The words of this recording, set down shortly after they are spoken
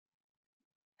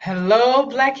Hello,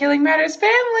 Black Healing Matters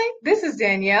family. This is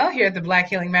Danielle here at the Black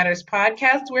Healing Matters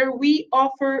podcast, where we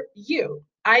offer you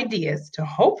ideas to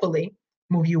hopefully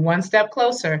move you one step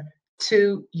closer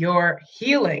to your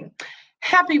healing.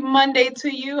 Happy Monday to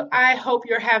you. I hope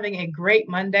you're having a great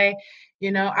Monday.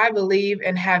 I believe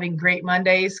in having great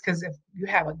Mondays because if you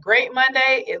have a great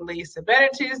Monday, it leads to better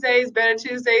Tuesdays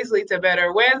lead to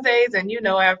better Wednesdays, and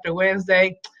after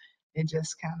Wednesday, it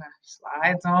just kind of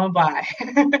slides on by.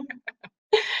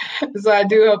 So I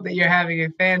do hope that you're having a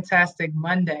fantastic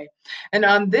Monday. And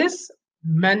on this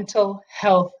Mental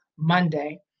Health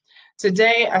Monday,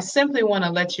 today I simply want to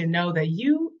let you know that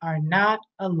you are not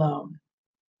alone.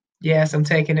 Yes, I'm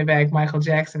taking it back Michael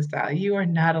Jackson style. You are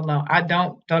not alone. I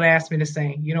don't ask me to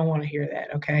sing. You don't want to hear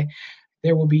that, okay?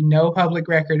 There will be no public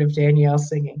record of Danielle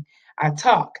singing. I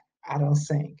talk, I don't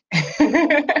sing.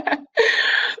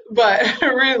 But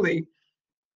really,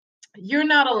 you're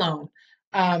not alone.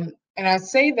 And I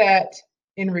say that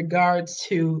in regards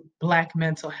to Black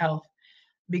mental health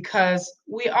because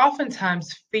we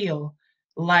oftentimes feel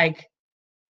like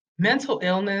mental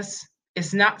illness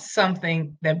is not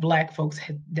something that Black folks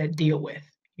that deal with,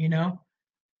 you know,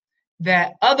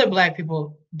 that other Black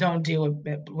people don't deal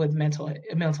with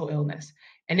mental illness.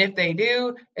 And if they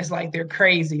do, it's like they're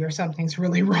crazy or something's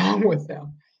really wrong with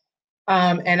them.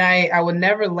 And I would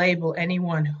never label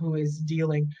anyone who is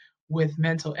dealing with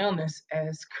mental illness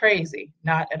as crazy,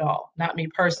 not at all, not me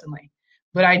personally.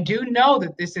 But I do know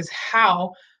that this is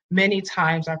how many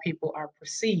times our people are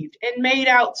perceived and made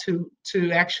out to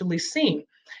actually seem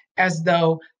as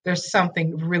though there's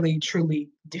something really truly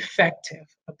defective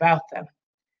about them.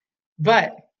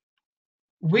 But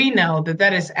we know that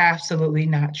that is absolutely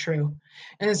not true.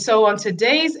 And so on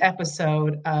today's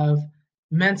episode of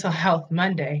Mental Health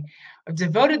Monday, I've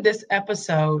devoted this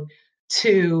episode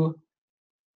to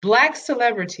Black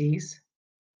celebrities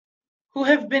who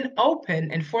have been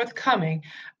open and forthcoming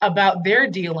about their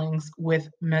dealings with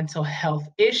mental health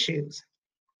issues.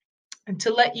 And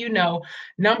to let you know,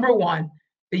 number one,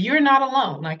 that you're not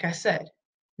alone, like I said.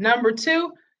 Number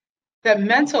two, that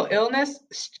mental illness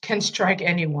can strike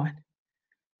anyone,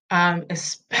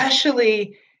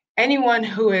 especially anyone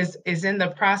who is in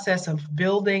the process of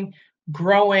building,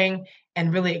 growing,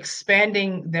 and really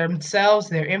expanding themselves,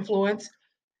 their influence.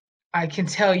 I can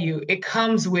tell you, it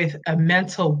comes with a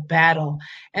mental battle,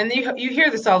 and you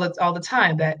hear this all the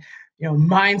time that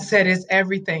mindset is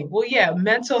everything. Well, yeah,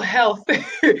 mental health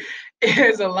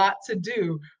is a lot to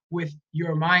do with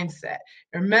your mindset.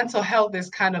 Your mental health is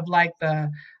kind of like the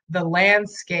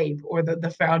landscape or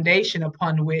the foundation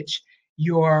upon which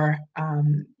your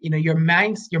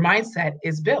mindset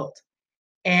is built.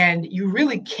 And you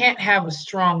really can't have a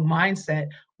strong mindset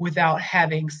without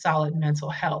having solid mental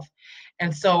health.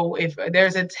 And so if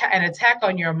there's an attack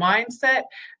on your mindset,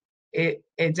 it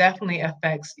definitely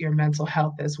affects your mental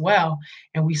health as well.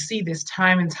 And we see this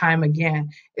time and time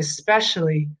again,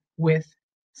 especially with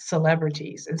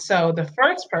celebrities. And so the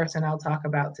first person I'll talk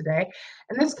about today,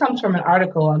 and this comes from an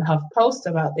article on HuffPost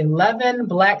about 11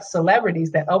 Black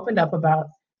celebrities that opened up about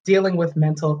dealing with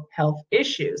mental health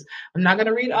issues. I'm not going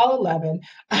to read all 11,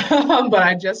 but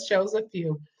I just chose a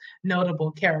few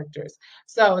notable characters.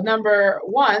 So number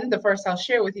one, the first I'll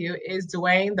share with you is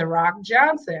Dwayne "The Rock"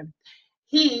 Johnson.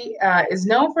 He is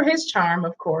known for his charm,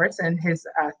 of course, and his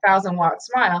 1,000-watt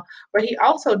smile, but he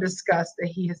also discussed that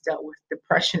he has dealt with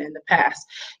depression in the past.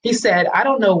 He said, I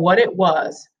don't know what it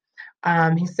was.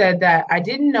 He said that I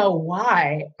didn't know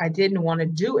why I didn't want to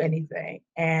do anything,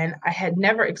 and I had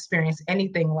never experienced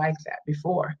anything like that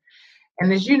before.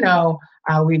 And as you know,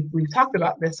 we've talked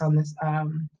about this on this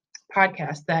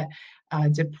podcast, that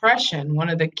depression, one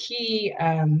of the key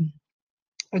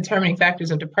determining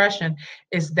factors of depression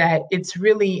is that it's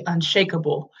really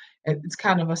unshakable. It's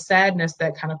kind of a sadness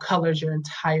that kind of colors your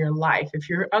entire life. If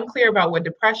you're unclear about what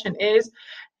depression is,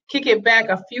 kick it back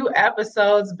a few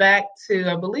episodes back to,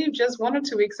 I believe, just 1 or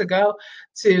 2 weeks ago,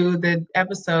 to the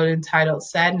episode entitled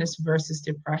Sadness versus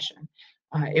Depression.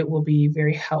 It will be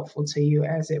very helpful to you,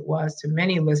 as it was to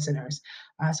many listeners.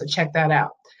 So check that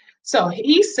out. So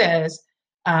he says,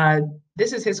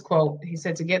 this is his quote. He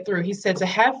said, to get through, he said, to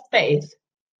have faith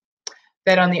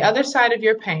that on the other side of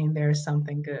your pain, there is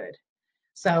something good.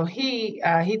 So he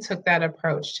took that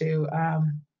approach to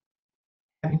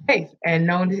having faith and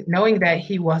knowing that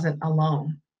he wasn't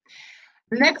alone.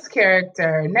 Next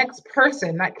character, next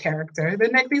person, not character.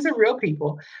 These are real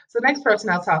people. So the next person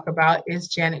I'll talk about is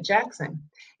Janet Jackson.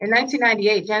 In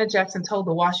 1998, Janet Jackson told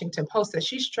the Washington Post that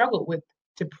she struggled with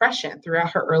depression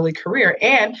throughout her early career,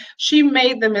 and she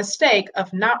made the mistake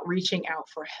of not reaching out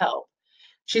for help.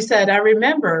 She said, I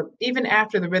remember even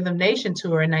after the Rhythm Nation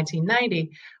tour in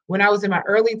 1990, When I was in my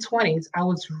early 20s, I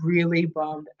was really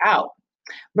bummed out.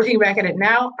 Looking back at it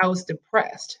now, I was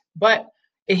depressed, but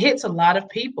it hits a lot of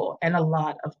people and a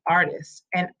lot of artists,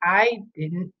 and I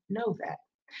didn't know that.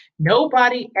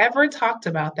 Nobody ever talked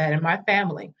about that in my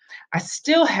family. I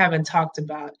still haven't talked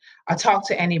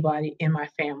to anybody in my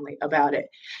family about it.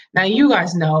 Now, you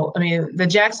guys know, I mean, the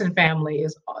Jackson family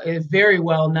is very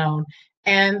well known,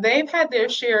 and they've had their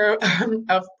share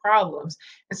of problems.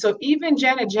 And so, even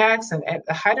Janet Jackson, at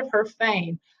the height of her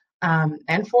fame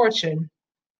and fortune,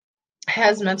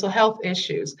 has mental health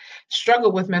issues,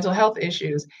 struggled with mental health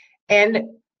issues,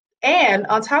 and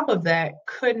on top of that,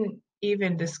 couldn't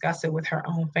even discuss it with her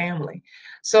own family.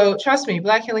 So trust me,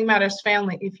 Black Healing Matters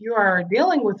family, if you are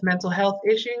dealing with mental health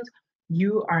issues,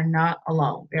 you are not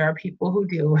alone. There are people who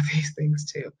deal with these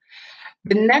things too.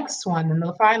 The next one and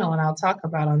the final one I'll talk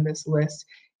about on this list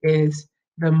is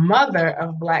the mother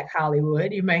of Black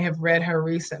Hollywood. You may have read her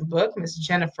recent book, Miss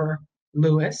Jennifer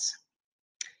Lewis.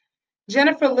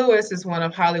 Jennifer Lewis is one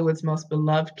of Hollywood's most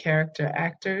beloved character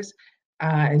actors,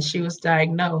 and she was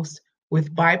diagnosed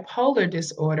with bipolar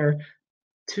disorder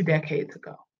 2 decades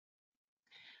ago.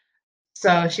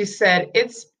 So she said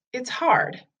it's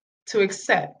hard to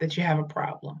accept that you have a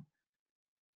problem.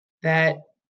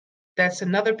 That's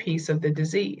another piece of the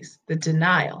disease, the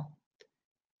denial.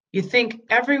 You think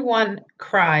everyone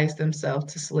cries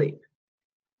themselves to sleep.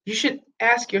 You should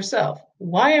ask yourself,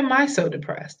 why am I so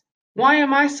depressed? Why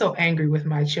am I so angry with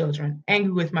my children,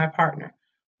 angry with my partner?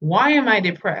 Why am I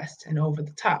depressed and over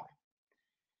the top?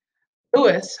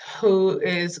 Lewis, who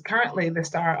is currently a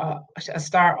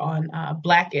star on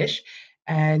Blackish,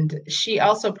 and she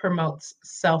also promotes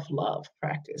self-love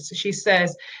practice. She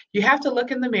says you have to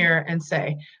look in the mirror and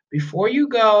say, before you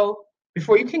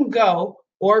can go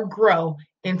or grow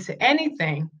into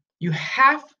anything, you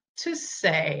have to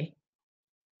say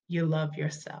you love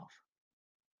yourself.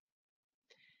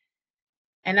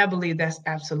 And I believe that's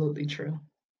absolutely true.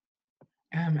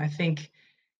 I think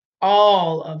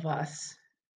all of us,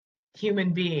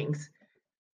 human beings,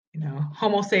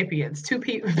 Homo sapiens, two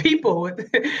people with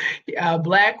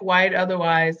Black, white,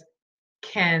 otherwise,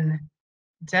 can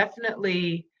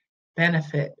definitely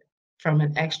benefit from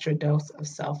an extra dose of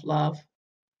self-love.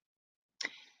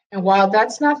 And while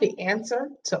that's not the answer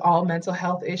to all mental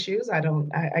health issues,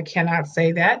 I cannot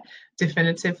say that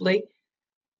definitively.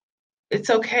 It's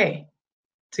okay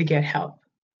to get help.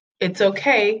 It's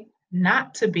okay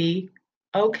not to be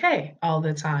okay all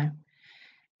the time.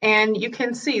 And you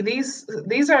can see these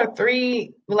are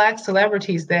three Black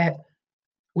celebrities that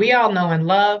we all know and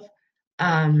love,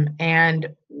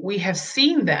 and we have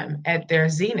seen them at their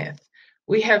zenith.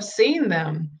 We have seen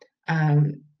them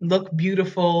look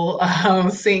beautiful,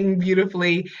 sing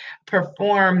beautifully,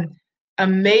 perform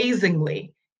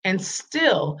amazingly, and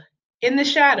still in the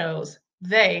shadows,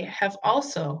 they have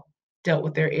also dealt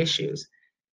with their issues.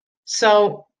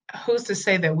 So who's to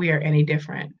say that we are any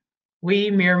different?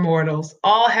 We mere mortals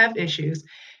all have issues,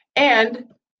 and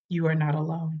you are not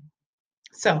alone.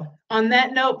 So, on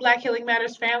that note, Black Healing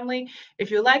Matters family,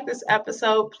 if you like this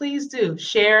episode, please do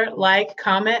share, like,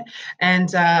 comment,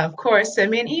 and of course, send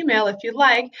me an email if you'd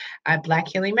like at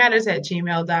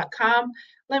blackhealingmatters@gmail.com.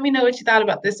 Let me know what you thought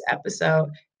about this episode.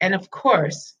 And of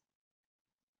course,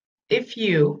 if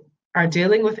you are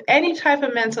dealing with any type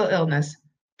of mental illness,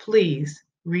 please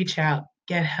reach out,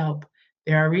 get help.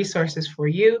 There are resources for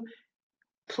you.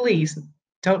 Please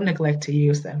don't neglect to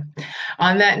use them.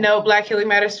 On that note, Black Healing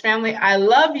Matters family, I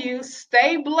love you.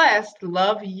 Stay blessed.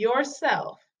 Love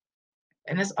yourself.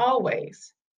 And as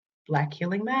always, Black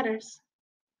Healing Matters.